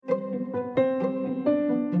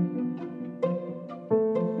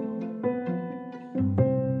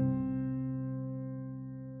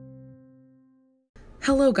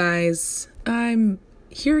Hello guys, I'm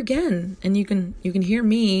here again, and you can hear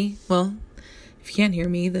me. Well, if you can't hear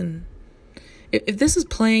me, then if this is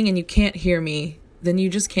playing and you can't hear me, then you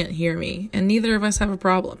just can't hear me, and neither of us have a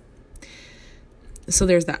problem. So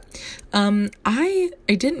there's that. I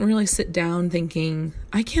didn't really sit down thinking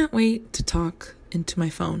I can't wait to talk into my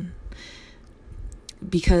phone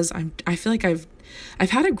because I feel like I've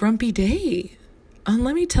had a grumpy day.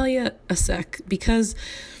 Let me tell you a sec, because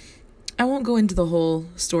I won't go into the whole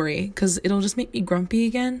story because it'll just make me grumpy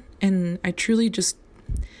again. And I truly just,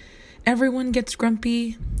 everyone gets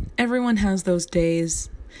grumpy. Everyone has those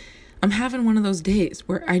days. I'm having one of those days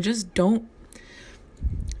where I just don't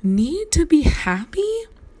need to be happy.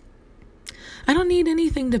 I don't need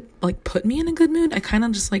anything to put me in a good mood. I kind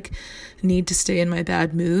of just need to stay in my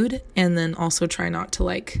bad mood, and then also try not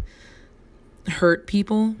to hurt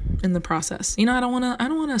people in the process. I don't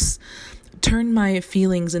want to turn my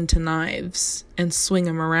feelings into knives and swing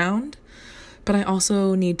them around, but I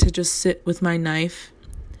also need to just sit with my knife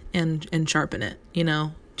and sharpen it,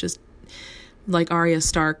 just like Arya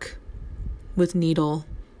Stark with needle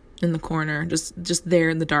in the corner, just there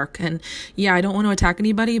in the dark. And yeah, I don't want to attack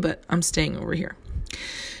anybody, but I'm staying over here.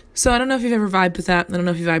 So I don't know if you've ever vibed with that. I don't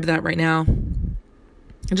know if you vibe with that right now.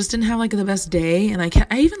 I just didn't have the best day, and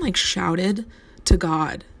I even shouted to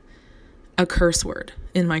God a curse word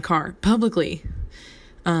in my car publicly.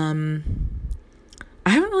 I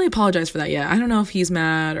haven't really apologized for that yet. I don't know if he's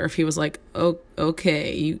mad or if he was oh,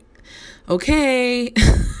 okay, okay.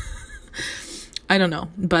 I don't know,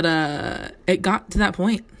 but it got to that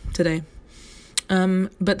point today.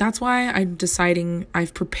 But that's why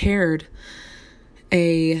I've prepared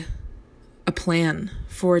a plan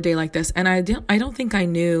for a day like this, and I don't think I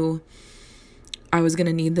knew I was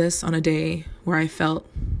gonna need this on a day where I felt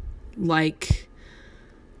like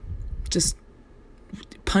just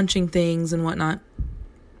punching things and whatnot.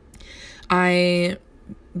 I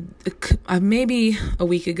maybe a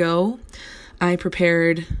week ago, I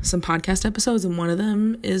prepared some podcast episodes, and one of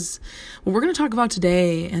them is what we're going to talk about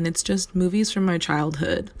today, and it's just movies from my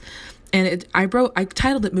childhood. And I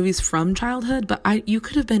titled it Movies from Childhood, but you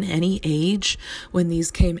could have been any age when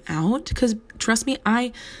these came out, because trust me,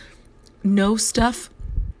 I know stuff.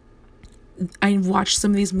 I watched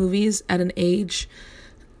some of these movies at an age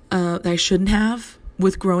that I shouldn't have,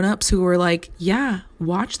 with grown-ups who were yeah,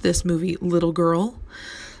 watch this movie, little girl.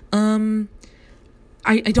 I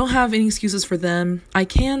don't have any excuses for them. I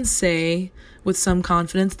can say with some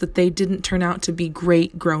confidence that they didn't turn out to be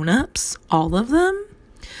great grown-ups, all of them.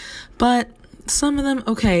 But some of them,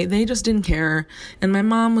 okay, they just didn't care. And my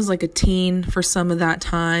mom was a teen for some of that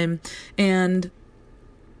time. And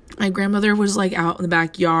my grandmother was out in the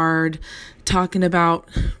backyard talking about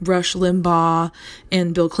Rush Limbaugh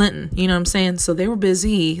and Bill Clinton. You know what I'm saying? So they were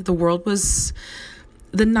busy. The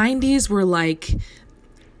 90s were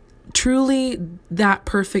truly that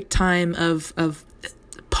perfect time of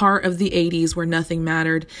part of the 80s where nothing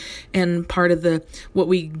mattered, and part of what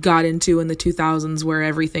we got into in the 2000s where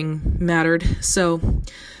everything mattered. So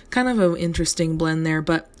kind of an interesting blend there.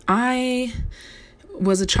 But I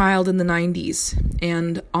was a child in the 90s,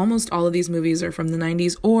 and almost all of these movies are from the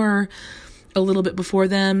 90s or a little bit before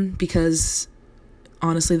them, because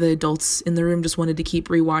honestly, the adults in the room just wanted to keep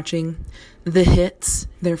rewatching the hits.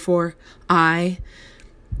 Therefore, I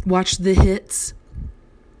watched the hits.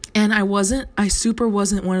 And I super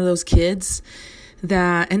wasn't one of those kids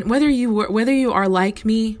that, and whether you are like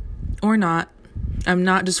me or not, I'm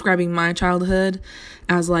not describing my childhood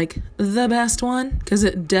as the best one, because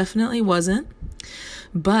it definitely wasn't.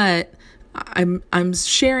 But I'm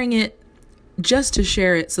sharing it just to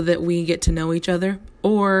share it so that we get to know each other.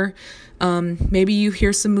 Or maybe you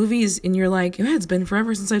hear some movies and you're yeah, it's been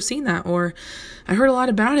forever since I've seen that, or I heard a lot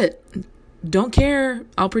about it. Don't care.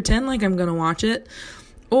 I'll pretend like I'm gonna watch it.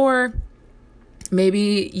 Or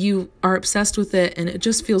maybe you are obsessed with it and it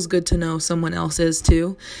just feels good to know someone else is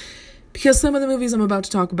too. Because some of the movies I'm about to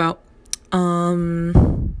talk about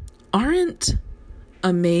aren't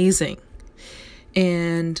amazing.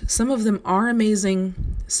 And some of them are amazing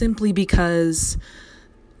simply because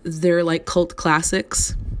they're cult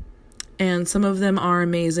classics. And some of them are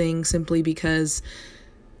amazing simply because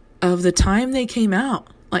of the time they came out.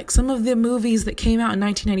 Some of the movies that came out in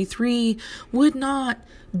 1993 would not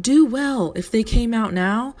do well if they came out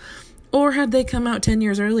now, or had they come out 10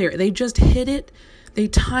 years earlier. They just hit it. They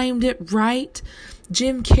timed it right.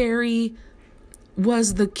 Jim Carrey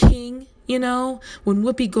was the king, when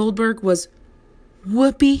Whoopi Goldberg was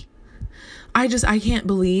Whoopi. I can't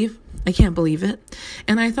believe it.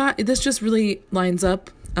 And I thought this just really lines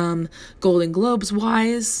up Golden Globes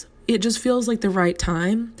wise it just feels like the right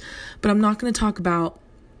time. But I'm not going to talk about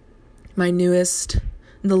my newest,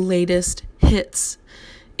 the latest hits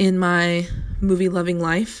in my movie loving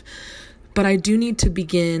life. But I do need to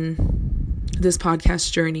begin this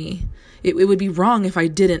podcast journey. It would be wrong if I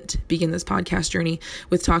didn't begin this podcast journey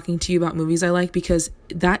with talking to you about movies I like, because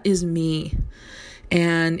that is me.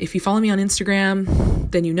 And if you follow me on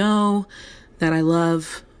Instagram, then you know that I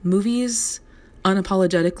love movies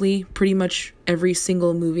unapologetically, pretty much every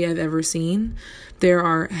single movie I've ever seen. There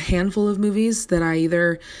are a handful of movies that I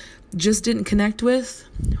either just didn't connect with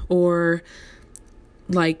or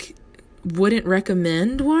like wouldn't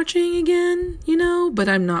recommend watching again, but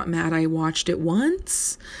I'm not mad I watched it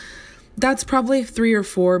once. That's probably 3 or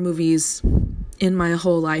 4 movies in my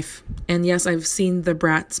whole life. And yes, I've seen the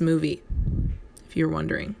Bratz movie, if you're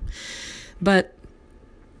wondering. But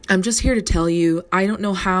I'm just here to tell you, I don't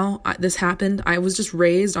know how this happened. I was just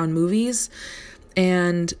raised on movies,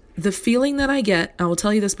 and the feeling that I get, I will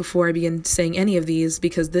tell you this before I begin saying any of these,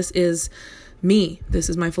 because this is me. This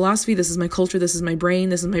is my philosophy. This is my culture. This is my brain.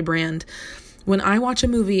 This is my brand. When I watch a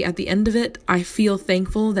movie, at the end of it, I feel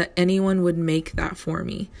thankful that anyone would make that for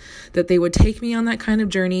me, that they would take me on that kind of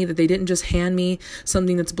journey, that they didn't just hand me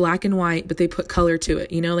something that's black and white, but they put color to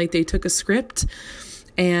it. Like they took a script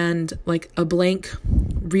and like a blank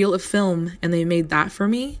reel of film and they made that for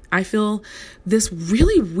me. I feel this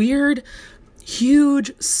really weird,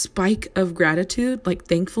 huge spike of gratitude, like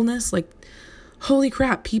thankfulness, like, holy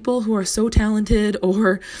crap, people who are so talented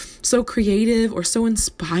or so creative or so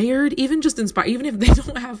inspired, even if they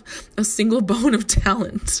don't have a single bone of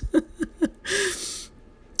talent,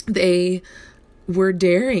 they were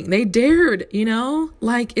daring. They dared,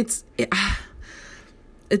 like it's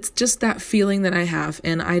just that feeling that I have.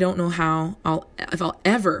 And I don't know if I'll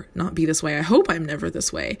ever not be this way. I hope I'm never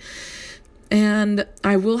this way. And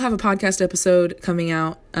I will have a podcast episode coming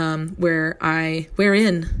out, wherein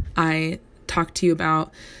I talk to you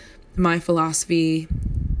about my philosophy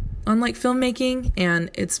on like filmmaking.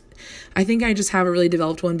 And I think I just have a really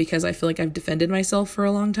developed one because I feel like I've defended myself for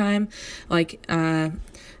a long time, like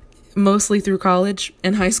mostly through college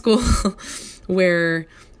and high school, where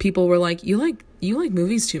people were like, you like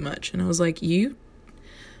movies too much. And I was like, you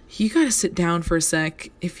gotta sit down for a sec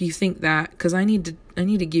if you think that, because I need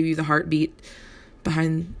to give you the heartbeat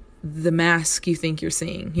behind the mask you think you're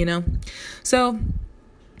seeing, So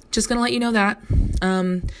just gonna let you know that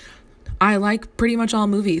I like pretty much all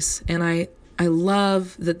movies, and I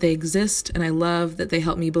love that they exist, and I love that they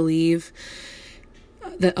help me believe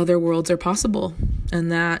that other worlds are possible,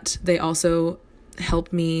 and that they also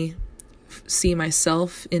help me see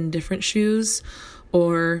myself in different shoes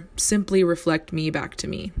or simply reflect me back to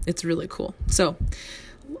me. It's really cool. So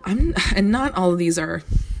and not all of these are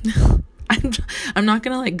I'm not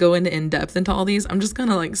going to like go into in depth into all these. I'm just going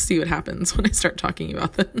to like see what happens when I start talking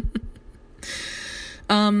about them.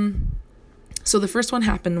 So the first one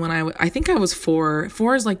happened when I think I was 4.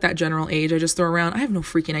 4 is like that general age I just throw around. I have no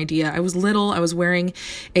freaking idea. I was little. I was wearing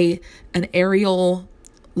an Ariel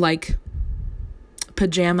like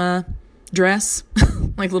pajama dress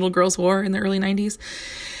like little girls wore in the early 90s.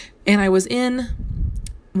 And I was in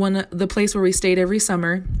the place where we stayed every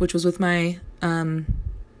summer, which was with my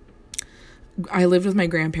I lived with my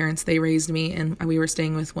grandparents. They raised me, and we were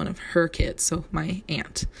staying with one of her kids, so my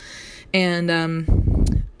aunt. And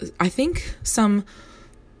I think some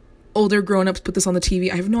older grown-ups put this on the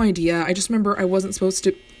TV. I have no idea. I just remember I wasn't supposed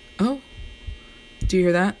to... Oh, do you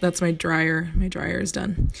hear that? That's my dryer. My dryer is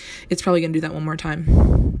done. It's probably going to do that one more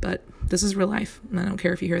time. But this is real life, and I don't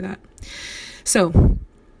care if you hear that. So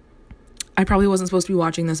I probably wasn't supposed to be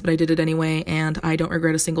watching this, but I did it anyway, and I don't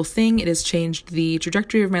regret a single thing. It has changed the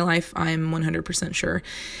trajectory of my life, I'm 100% sure.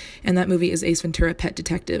 And that movie is Ace Ventura: Pet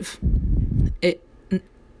Detective.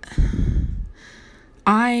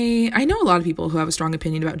 I know a lot of people who have a strong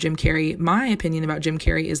opinion about Jim Carrey. My opinion about Jim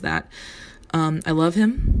Carrey is that I love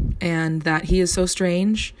him, and that he is so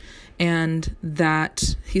strange, and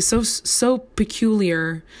that he's so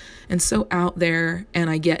peculiar and so out there, and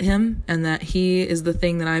I get him, and that he is the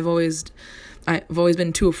thing that I've always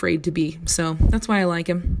been too afraid to be. So that's why I like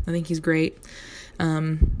him. I think he's great.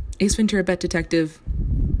 Ace Ventura: Pet Detective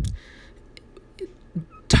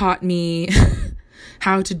taught me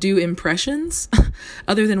how to do impressions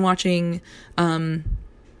other than watching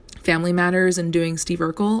Family Matters and doing Steve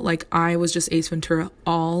Urkel. Like, I was just Ace Ventura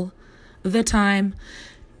all the time.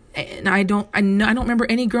 And I don't remember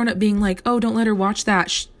any grown-up being like, oh, don't let her watch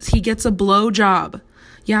that. He gets a blowjob.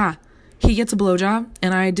 Yeah, he gets a blowjob.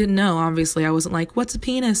 And I didn't know, obviously. I wasn't like, what's a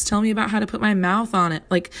penis? Tell me about how to put my mouth on it.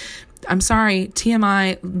 Like, I'm sorry,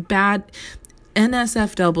 TMI, bad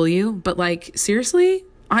NSFW, but like, seriously?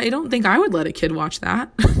 I don't think I would let a kid watch that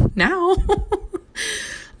now.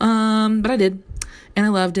 But I did, and I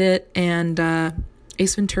loved it. And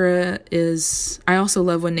Ace Ventura I also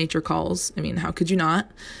love When Nature Calls. I mean, how could you not?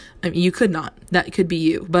 I mean, you could not. That could be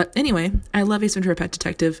you. But anyway, I love Ace Ventura: Pet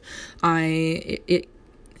Detective.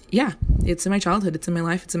 Yeah, it's in my childhood. It's in my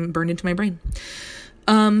life. It's burned into my brain.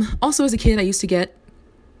 Also, as a kid, I used to get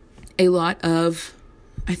a lot of,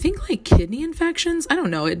 I think, like, kidney infections. I don't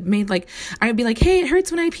know. It made, like, I would be like, hey, it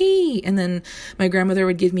hurts when I pee. And then my grandmother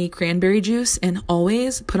would give me cranberry juice and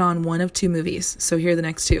always put on one of two movies. So here are the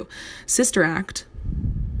next two. Sister Act,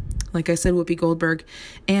 like I said, Whoopi Goldberg,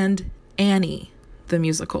 and Annie, the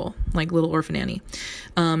musical, like Little Orphan Annie.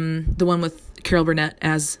 The one with Carol Burnett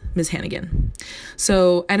as Ms. Hannigan.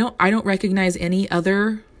 So I don't recognize any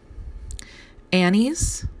other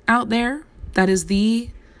Annies out there. That is the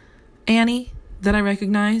Annie that I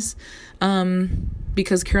recognize,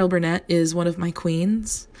 because Carol Burnett is one of my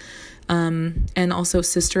queens. And also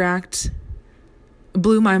Sister Act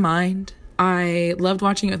blew my mind. I loved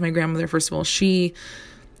watching it with my grandmother. First of all, she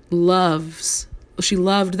loved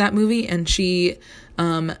that movie, and she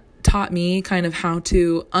taught me kind of how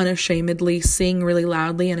to unashamedly sing really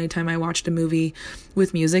loudly anytime I watched a movie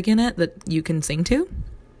with music in it that you can sing to.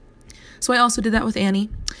 So I also did that with Annie.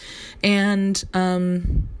 And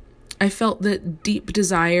I felt that deep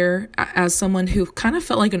desire, as someone who kind of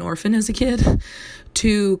felt like an orphan as a kid,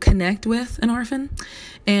 to connect with an orphan.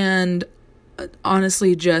 And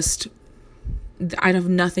honestly, I have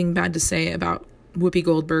nothing bad to say about Whoopi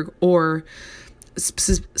Goldberg, or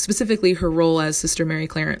specifically her role as Sister Mary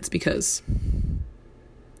Clarence, because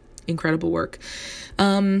incredible work.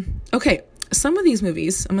 Okay, some of these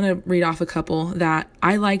movies, I'm going to read off a couple that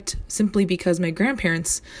I liked simply because my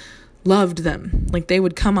grandparents loved them. Like, they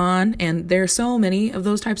would come on, and there are so many of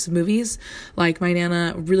those types of movies. Like, my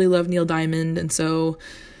Nana really loved Neil Diamond, and so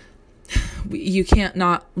you can't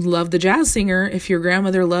not love the jazz singer if your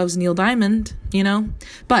grandmother loves Neil Diamond, you know?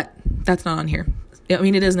 But that's not on here. I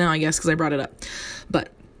mean, it is now, I guess, because I brought it up. But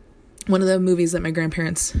one of the movies that my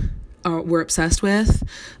grandparents were obsessed with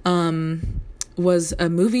was a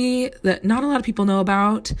movie that not a lot of people know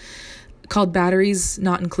about, called Batteries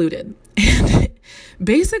Not Included. And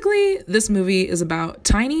basically, this movie is about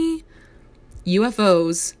tiny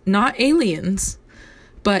UFOs, not aliens,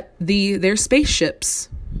 but they're spaceships.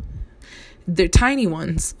 They're tiny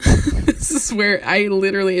ones. This is where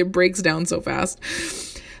it breaks down so fast.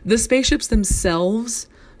 The spaceships themselves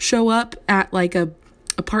show up at like a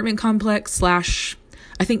apartment complex / I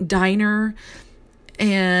think diner.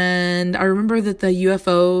 And I remember that the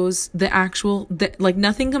UFOs, like,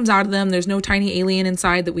 nothing comes out of them. There's no tiny alien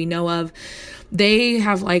inside that we know of. They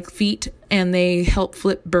have like feet, and they help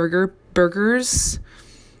flip burgers.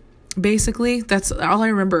 Basically, that's all I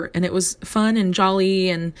remember. And it was fun and jolly,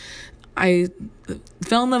 and I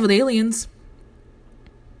fell in love with aliens.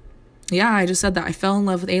 Yeah, I just said that. I fell in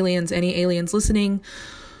love with aliens. Any aliens listening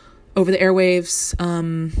over the airwaves,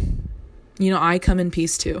 I come in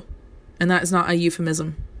peace too. And that is not a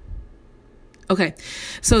euphemism. Okay,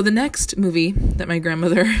 so the next movie that my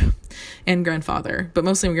grandmother and grandfather, but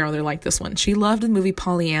mostly my grandmother, liked this one. She loved the movie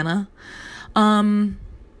Pollyanna.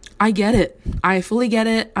 I get it. I fully get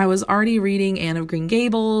it. I was already reading Anne of Green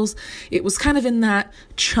Gables. It was kind of in that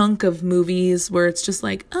chunk of movies where it's just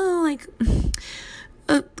like,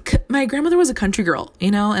 my grandmother was a country girl,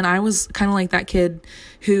 and I was kind of like that kid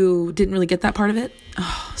who didn't really get that part of it.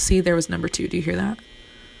 Oh, see, there was number 2. Do you hear that?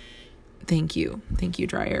 Thank you,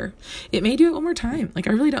 Dryer. It may do it one more time. Like,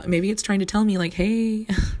 I really don't. Maybe it's trying to tell me, like, hey,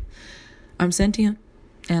 I'm sentient,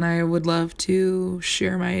 and I would love to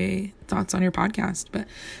share my thoughts on your podcast. But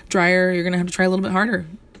Dryer, you're gonna have to try a little bit harder.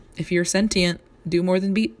 If you're sentient, do more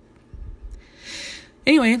than beep.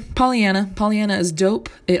 Anyway, Pollyanna is dope.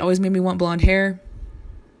 It always made me want blonde hair.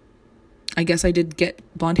 I guess I did get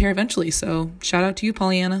blonde hair eventually, so shout out to you,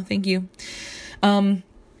 Pollyanna. Thank you.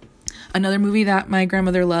 Another movie that my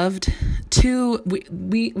grandmother loved too,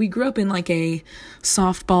 we grew up in like a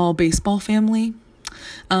softball baseball family.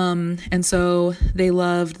 And so they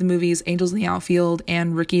loved the movies Angels in the Outfield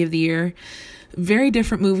and Rookie of the Year. Very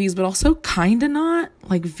different movies, but also kind of not.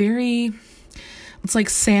 Like, it's like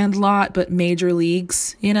Sandlot, but major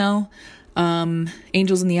leagues, Angels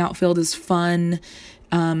in the Outfield is fun.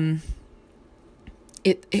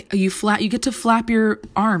 You get to flap your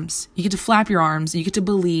arms. You get to flap your arms. You get to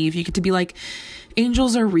believe. You get to be like,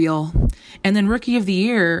 angels are real. And then Rookie of the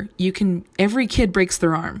Year, every kid breaks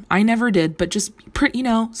their arm. I never did, but just,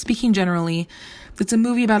 speaking generally, it's a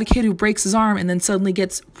movie about a kid who breaks his arm and then suddenly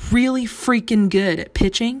gets really freaking good at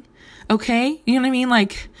pitching. Okay? You know what I mean?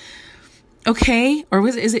 Like, okay. Or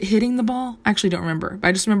is it hitting the ball? I actually don't remember.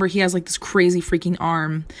 I just remember he has like this crazy freaking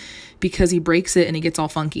arm because he breaks it and it gets all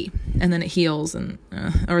funky and then it heals and,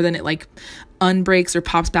 or then it like unbreaks or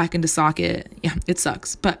pops back into socket. Yeah, it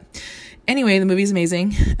sucks. But anyway, the movie's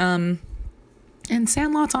amazing. And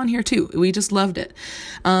Sandlot's on here too. We just loved it.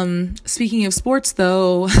 Speaking of sports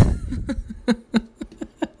though,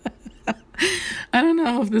 I don't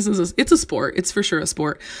know if this is it's a sport. It's for sure a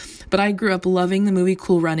sport. But I grew up loving the movie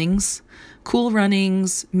Cool Runnings. Cool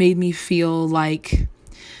Runnings made me feel like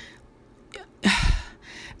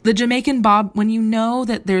the Jamaican when you know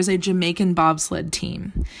that there's a Jamaican bobsled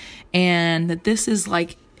team and that this is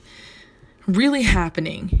like really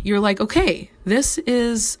happening, you're like, okay, this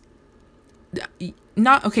is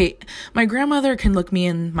not okay. My grandmother can look me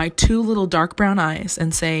in my 2 little dark brown eyes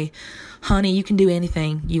and say, honey, you can do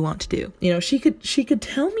anything you want to do. You know, she could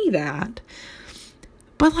tell me that,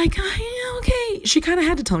 but like, okay, she kind of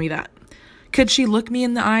had to tell me that. Could she look me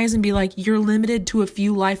in the eyes and be like, you're limited to a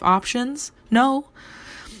few life options? No.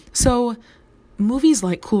 So movies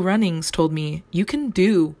like Cool Runnings told me you can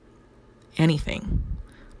do anything.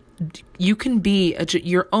 You can be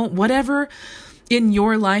your own, whatever in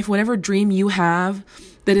your life, whatever dream you have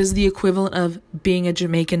that is the equivalent of being a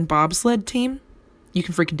Jamaican bobsled team, you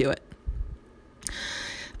can freaking do it.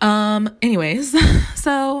 Anyways,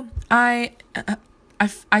 so I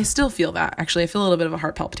still feel that. Actually, I feel a little bit of a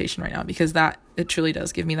heart palpitation right now because it truly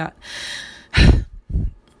does give me that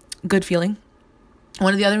good feeling.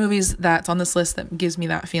 One of the other movies that's on this list that gives me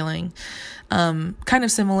that feeling, kind of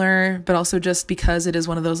similar, but also just because it is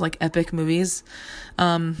one of those like epic movies,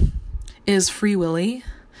 is Free Willy.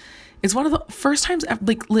 It's one of the first times,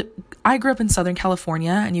 like, I grew up in Southern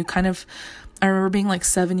California, and I remember being like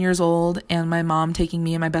 7 years old and my mom taking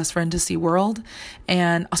me and my best friend to SeaWorld,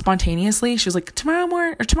 and spontaneously she was like,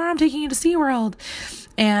 tomorrow I'm taking you to SeaWorld.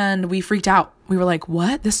 And we freaked out. We were like,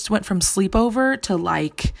 what? This went from sleepover to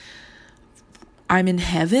like, I'm in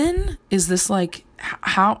heaven? Is this like,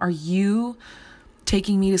 how are you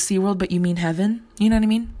taking me to SeaWorld, but you mean heaven? You know what I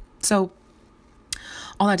mean? So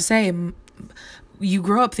all that to say, you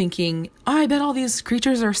grow up thinking, oh, I bet all these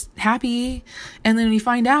creatures are happy. And then you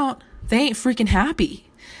find out they ain't freaking happy.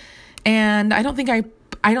 And I don't think I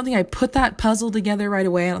put that puzzle together right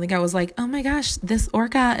away. I don't think I was like, oh my gosh, this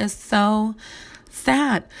orca is so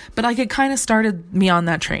sad. But like, it kind of started me on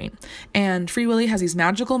that train. And Free Willy has these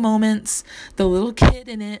magical moments. The little kid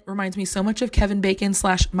in it reminds me so much of Kevin Bacon /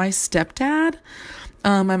 my stepdad.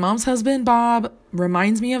 My mom's husband, Bob,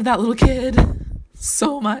 reminds me of that little kid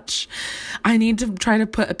so much. I need to try to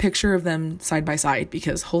put a picture of them side by side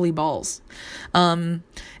because holy balls.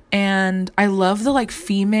 And I love the like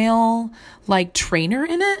female like trainer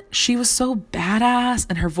in it. She was so badass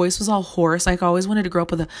and her voice was all hoarse. Like, I always wanted to grow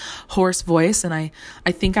up with a hoarse voice, and I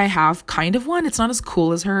think I have kind of one. It's not as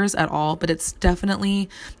cool as hers at all, but it's definitely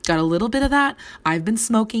got a little bit of that. I've been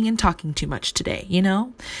smoking and talking too much today, you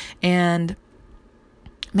know? And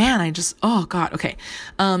man, oh God. Okay.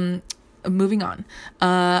 Moving on.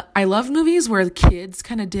 I love movies where the kids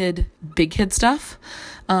kind of did big kid stuff.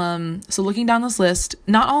 So looking down this list,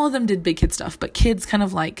 not all of them did big kid stuff, but kids kind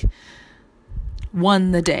of like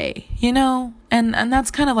won the day, you know? And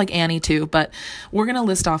that's kind of like Annie too, but we're going to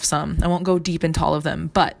list off some. I won't go deep into all of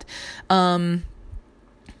them, but,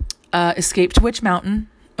 Escape to Witch Mountain.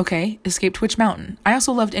 Okay. Escape to Witch Mountain. I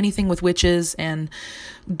also loved anything with witches and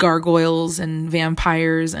gargoyles and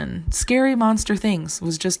vampires and scary monster things.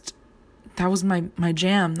 That was my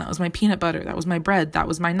jam. That was my peanut butter. That was my bread. That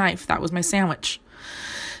was my knife. That was my sandwich.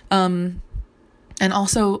 And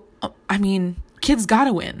also, I mean, kids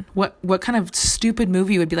gotta win. What kind of stupid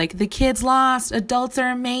movie would be like, the kids lost, adults are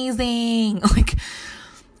amazing? Like,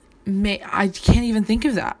 I can't even think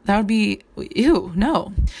of that. That would be, ew,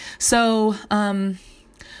 no. So,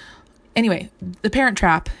 anyway, The Parent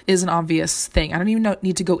Trap is an obvious thing. I don't even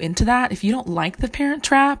need to go into that. If you don't like The Parent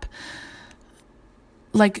Trap,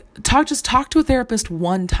 like, just talk to a therapist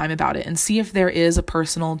one time about it and see if there is a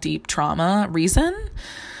personal deep trauma reason,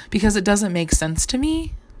 because it doesn't make sense to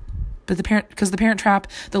me. But The Parent Trap,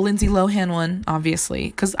 the Lindsay Lohan one, obviously,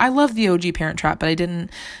 because I love the OG Parent Trap, but I didn't,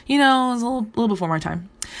 it was a little before my time.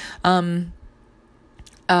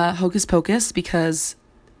 Hocus Pocus, because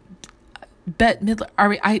do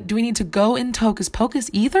we need to go into Hocus Pocus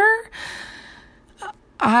either?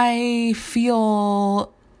 I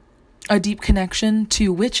feel a deep connection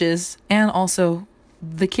to witches and also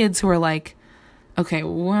the kids who are like, okay,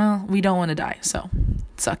 well, we don't want to die, so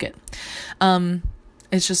suck it.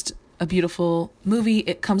 It's just a beautiful movie.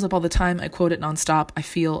 It comes up all the time. I quote it nonstop. I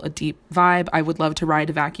feel a deep vibe. I would love to ride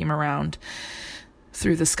a vacuum around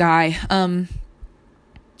through the sky.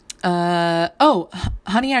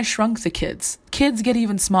 Honey, I Shrunk the Kids. Kids get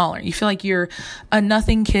even smaller. You feel like you're a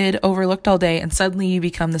nothing kid overlooked all day, and suddenly you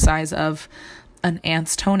become the size of an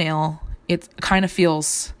ant's toenail. It kind of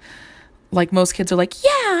feels like most kids are like, yeah,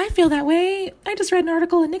 I feel that way. I just read an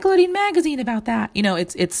article in Nickelodeon magazine about that.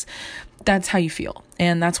 That's how you feel.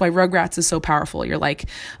 And that's why Rugrats is so powerful. You're like,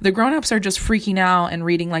 the grown-ups are just freaking out and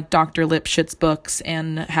reading like Dr. Lipschitz books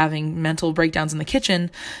and having mental breakdowns in the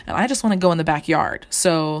kitchen. And I just want to go in the backyard.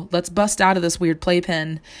 So let's bust out of this weird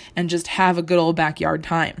playpen and just have a good old backyard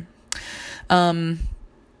time.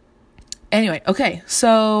 Anyway, okay.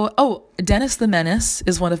 So, Dennis the Menace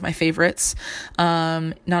is one of my favorites.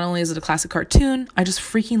 Not only is it a classic cartoon, I just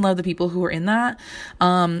freaking love the people who were in that.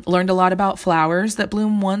 Learned a lot about flowers that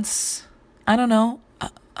bloom once, I don't know,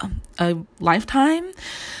 a lifetime.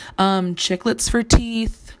 Chiclets for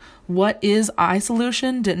teeth. What is eye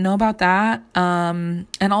solution? Didn't know about that. And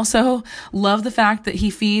also love the fact that he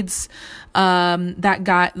feeds that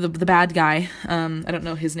guy, the bad guy. I don't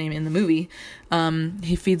know his name in the movie.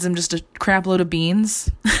 He feeds him just a crap load of beans.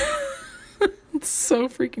 It's so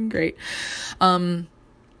freaking great.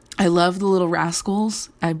 I love the Little Rascals.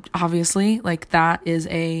 Obviously, like that is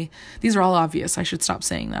these are all obvious. I should stop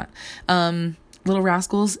saying that. Little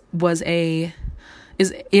Rascals is a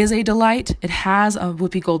delight. It has a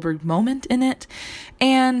Whoopi Goldberg moment in it,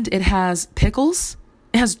 and it has pickles.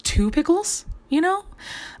 It has 2 pickles,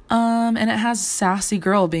 and it has a sassy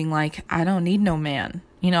girl being like, I don't need no man.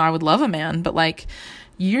 I would love a man, but like,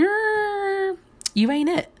 you ain't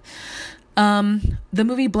it. The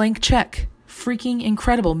movie Blank Check, freaking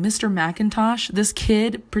incredible. Mr. Macintosh, this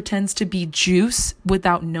kid pretends to be Juice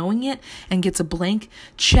without knowing it and gets a blank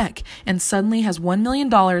check and suddenly has $1 million,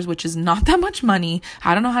 which is not that much money.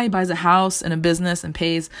 I don't know how he buys a house and a business and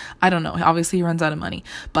pays. I don't know. Obviously he runs out of money.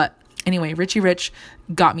 But anyway, Richie Rich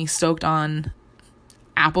got me stoked on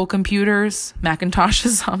Apple computers,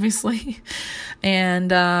 Macintoshes, obviously,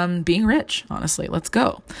 and being rich, honestly. Let's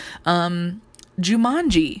go.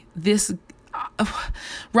 Jumanji,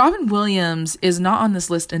 Robin Williams is not on this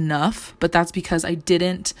list enough, but that's because I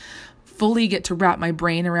didn't fully get to wrap my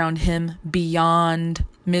brain around him beyond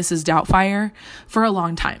Mrs. Doubtfire for a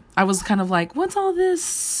long time. I was kind of like, what's all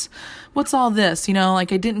this?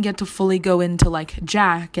 Like I didn't get to fully go into like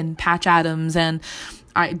Jack and Patch Adams, and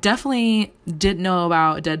I definitely didn't know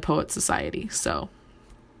about Dead Poets Society. So,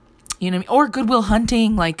 you know what I mean? Or Good Will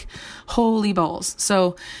Hunting, like holy balls.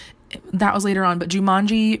 So that was later on, but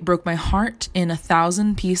Jumanji broke my heart in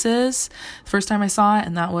 1,000 pieces the first time I saw it,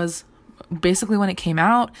 and that was basically when it came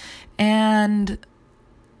out. And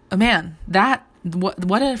man, what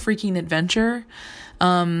a freaking adventure.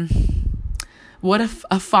 What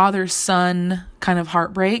a father-son kind of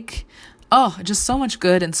heartbreak. Oh, just so much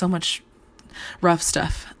good and so much rough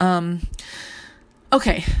stuff.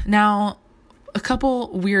 Okay, now a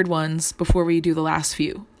couple weird ones before we do the last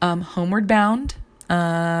few. Homeward Bound.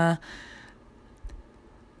 I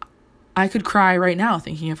could cry right now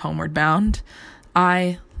thinking of Homeward Bound.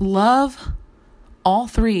 I love all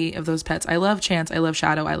 3 of those pets. I love Chance, I love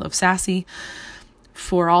Shadow, I love Sassy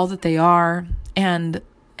for all that they are, and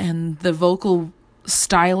the vocal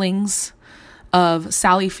stylings of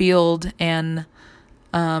Sally Field and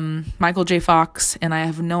Michael J. Fox, and I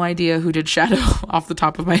have no idea who did Shadow off the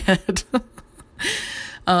top of my head.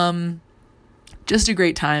 Just a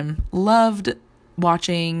great time. Loved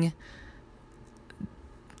watching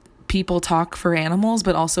people talk for animals,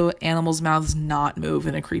 but also animals' mouths not move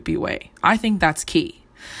in a creepy way. I think that's key.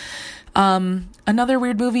 Another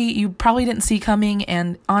weird movie you probably didn't see coming,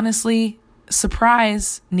 and honestly,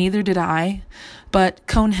 surprise, neither did I, but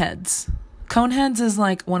Coneheads. Coneheads is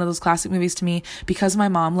like one of those classic movies to me because my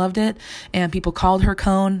mom loved it and people called her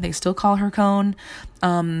Cone. They still call her Cone.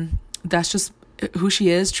 That's just who she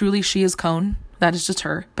is. Truly, she is Cone. That is just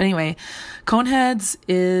her. But anyway, Coneheads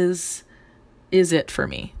is it for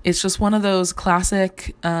me. It's just one of those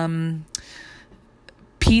classic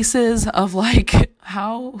pieces of like,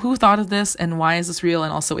 who thought of this and why is this real?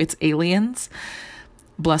 And also it's aliens.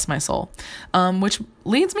 Bless my soul. Which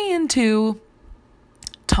leads me into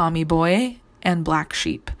Tommy Boy and Black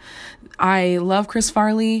Sheep. I love Chris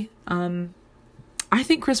Farley. I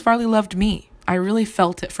think Chris Farley loved me. I really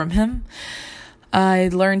felt it from him. I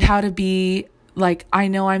learned how to be like, I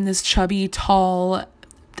know I'm this chubby, tall,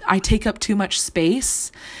 I take up too much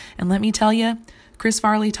space. And let me tell you, Chris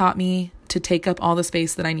Farley taught me to take up all the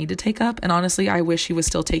space that I need to take up. And honestly, I wish he was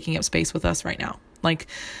still taking up space with us right now. Like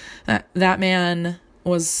that man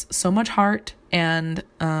was so much heart and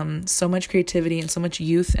so much creativity and so much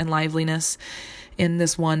youth and liveliness in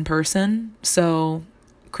this one person. So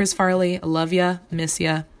Chris Farley, I love ya, miss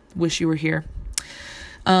ya, wish you were here.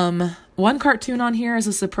 One cartoon on here is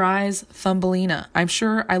a surprise, Thumbelina. I'm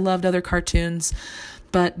sure I loved other cartoons,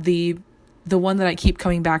 but the one that I keep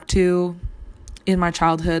coming back to in my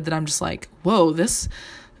childhood that I'm just like, whoa, this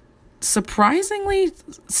surprisingly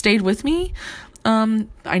stayed with me.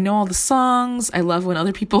 I know all the songs. I love when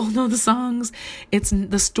other people know the songs.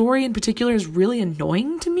 The story in particular is really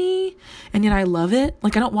annoying to me, and yet I love it.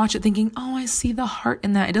 Like, I don't watch it thinking, oh, I see the heart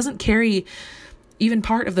in that. It doesn't carry even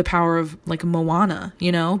part of the power of like Moana,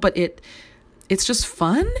 but it's just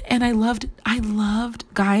fun. And I loved,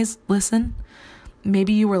 guys, listen,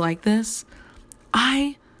 maybe you were like this.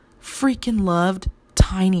 I freaking loved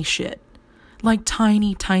tiny shit. Like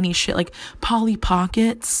tiny shit, like Polly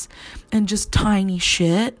Pockets and just tiny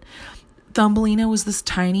shit. Thumbelina was this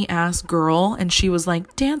tiny ass girl, and she was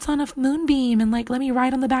like, dance on a moonbeam and like, let me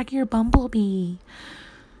ride on the back of your bumblebee. You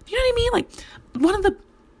know what I mean? Like, one of the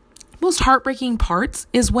most heartbreaking parts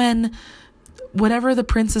is when whatever the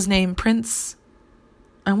prince's name,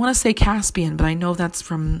 I want to say Caspian, but I know that's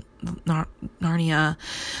from Narnia.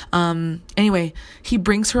 Anyway, he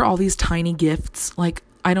brings her all these tiny gifts, like,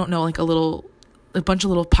 I don't know, like a bunch of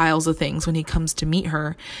little piles of things when he comes to meet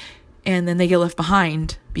her, and then they get left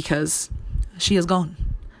behind because she is gone.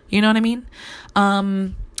 You know what I mean?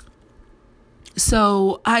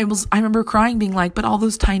 So I remember crying, being like, but all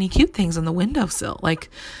those tiny cute things on the windowsill, like,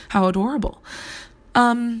 how adorable.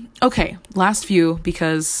 Okay, last few,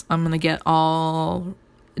 because I'm going to get all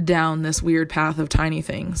down this weird path of tiny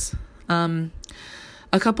things. A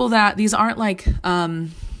couple these aren't like,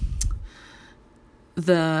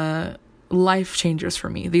 the life changers for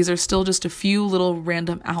me. These are still just a few little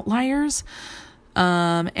random outliers,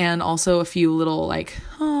 and also a few little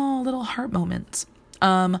little heart moments.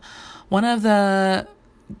 One of the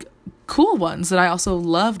cool ones that I also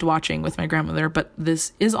loved watching with my grandmother, but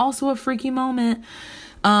this is also a freaky moment.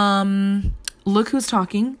 Look Who's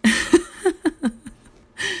Talking.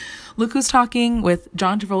 Look Who's Talking with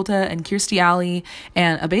John Travolta and Kirstie Alley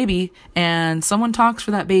and a baby, and someone talks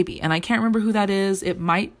for that baby, and I can't remember who that is.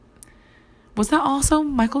 Was that also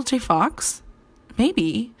Michael J. Fox?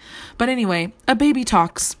 Maybe. But anyway, a baby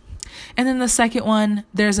talks. And then the second one,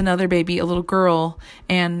 there's another baby, a little girl,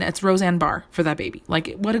 and it's Roseanne Barr for that baby.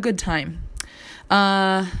 Like, what a good time.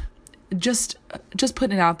 Just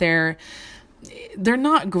putting it out there. They're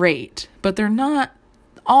not great, but they're not,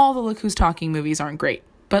 all the Look Who's Talking movies aren't great.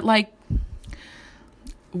 But like,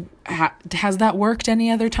 has that worked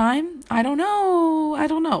any other time? I don't know. I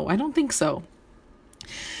don't think so.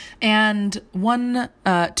 And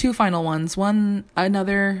two final ones.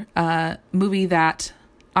 Another movie that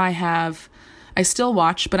I still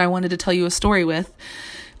watch, but I wanted to tell you a story with,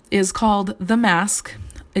 is called The Mask.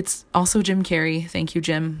 It's also Jim Carrey. Thank you,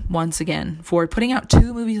 Jim, once again, for putting out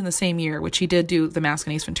 2 movies in the same year, which he did do The Mask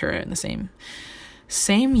and Ace Ventura in the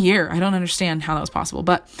same year. I don't understand how that was possible,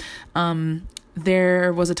 but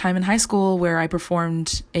there was a time in high school where I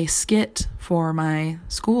performed a skit for my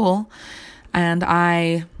school, and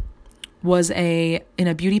I was in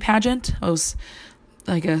a beauty pageant. I was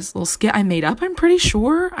like a little skit I made up, I'm pretty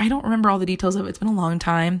sure. I don't remember all the details of it. It's been a long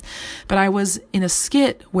time, but I was in a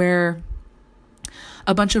skit where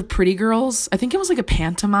a bunch of pretty girls, I think it was like a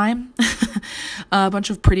pantomime, a bunch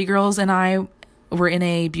of pretty girls and I were in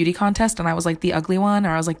a beauty contest, and I was like the ugly one, or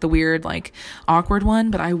I was like the weird, like awkward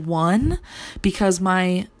one, but I won because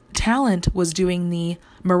my talent was doing the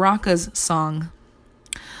maracas song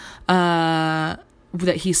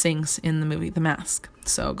that he sings in the movie The Mask.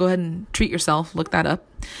 So go ahead and treat yourself, look that up.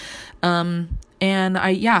 And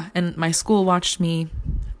my school watched me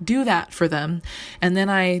do that for them, and then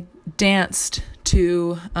I danced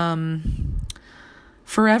to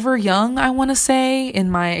Forever Young, I want to say. In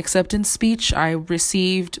my acceptance speech, I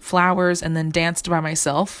received flowers and then danced by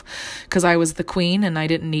myself because I was the queen and I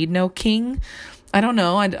didn't need no king. I don't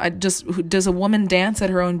know. I just, does a woman dance at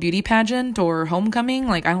her own beauty pageant or homecoming?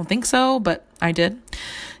 Like, I don't think so, but I did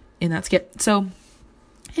in that skit. So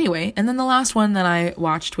anyway, and then the last one that I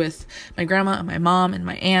watched with my grandma and my mom and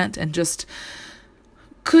my aunt and just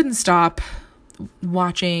couldn't stop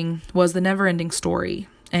watching was The Neverending Story.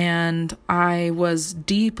 And I was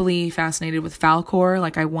deeply fascinated with Falkor.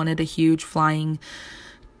 Like, I wanted a huge flying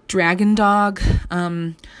dragon dog.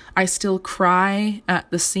 I still cry at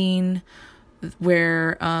the scene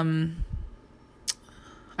where I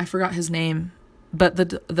forgot his name, but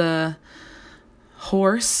the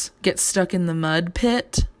horse gets stuck in the mud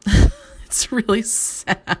pit. It's really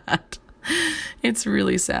sad. It's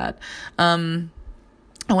really sad. I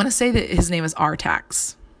want to say that his name is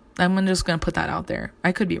Artax. I'm just going to put that out there.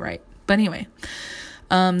 I could be right. But anyway,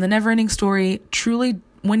 The Neverending Story, truly,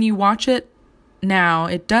 when you watch it, now,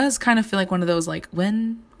 it does kind of feel like one of those, like,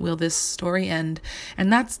 when will this story end?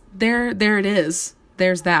 And that's there it is.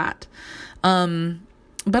 There's that.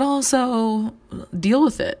 But also deal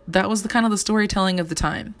with it. That was the kind of the storytelling of the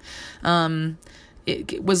time.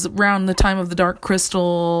 It was around the time of the Dark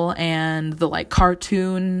Crystal and the like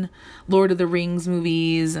cartoon Lord of the Rings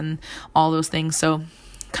movies and all those things. So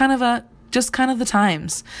just kind of the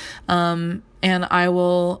times. And I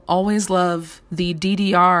will always love the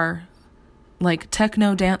DDR like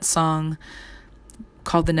techno dance song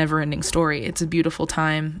called The Neverending Story. It's a beautiful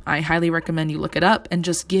time. I highly recommend you look it up and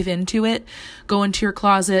just give into it. Go into your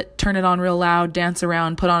closet, turn it on real loud, dance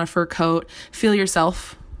around, put on a fur coat, feel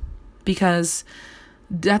yourself, because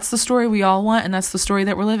that's the story we all want, and that's the story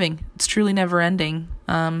that we're living. It's truly never ending.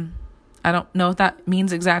 I don't know what that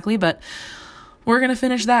means exactly, but we're going to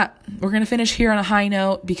finish that. We're going to finish here on a high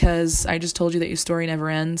note because I just told you that your story never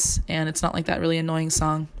ends, and it's not like that really annoying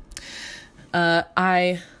song.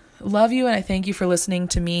 I love you, and I thank you for listening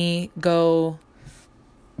to me go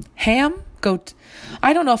ham.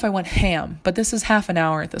 I don't know if I went ham, but this is half an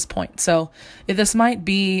hour at this point. So this might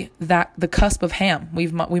be the cusp of ham. We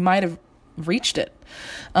might have reached it.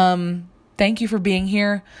 Thank you for being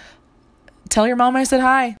here. Tell your mom I said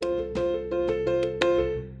hi.